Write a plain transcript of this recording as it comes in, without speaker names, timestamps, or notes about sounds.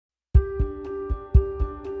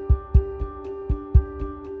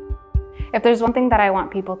If there's one thing that I want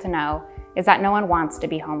people to know, is that no one wants to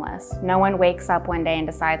be homeless. No one wakes up one day and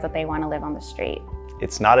decides that they want to live on the street.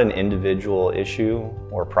 It's not an individual issue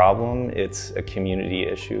or problem, it's a community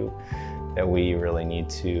issue that we really need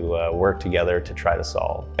to work together to try to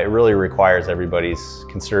solve. It really requires everybody's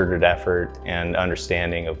concerted effort and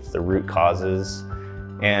understanding of the root causes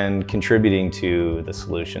and contributing to the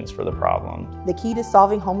solutions for the problem. The key to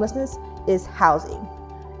solving homelessness is housing,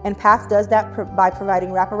 and PATH does that by providing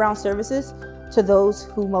wraparound services to those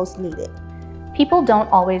who most need it. People don't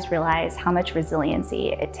always realize how much resiliency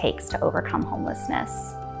it takes to overcome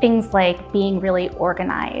homelessness. Things like being really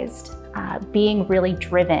organized, being really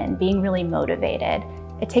driven, being really motivated.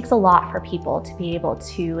 It takes a lot for people to be able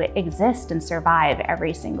to exist and survive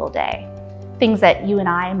every single day. Things that you and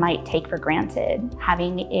I might take for granted,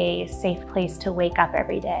 having a safe place to wake up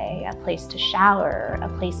every day, a place to shower, a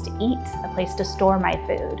place to eat, a place to store my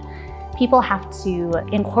food. People have to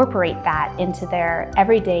incorporate that into their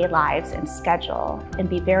everyday lives and schedule and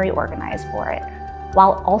be very organized for it,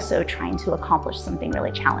 while also trying to accomplish something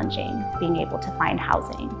really challenging, being able to find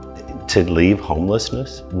housing. To leave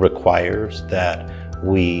homelessness requires that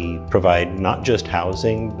we provide not just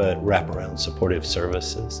housing, but wraparound supportive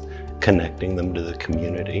services, connecting them to the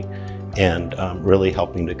community and really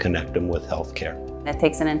helping to connect them with healthcare. It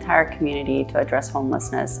takes an entire community to address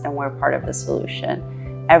homelessness, and we're part of the solution.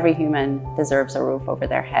 Every human deserves a roof over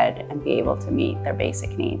their head and be able to meet their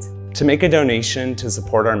basic needs. To make a donation to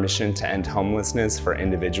support our mission to end homelessness for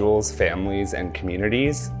individuals, families, and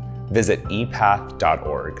communities, visit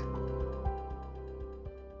epath.org.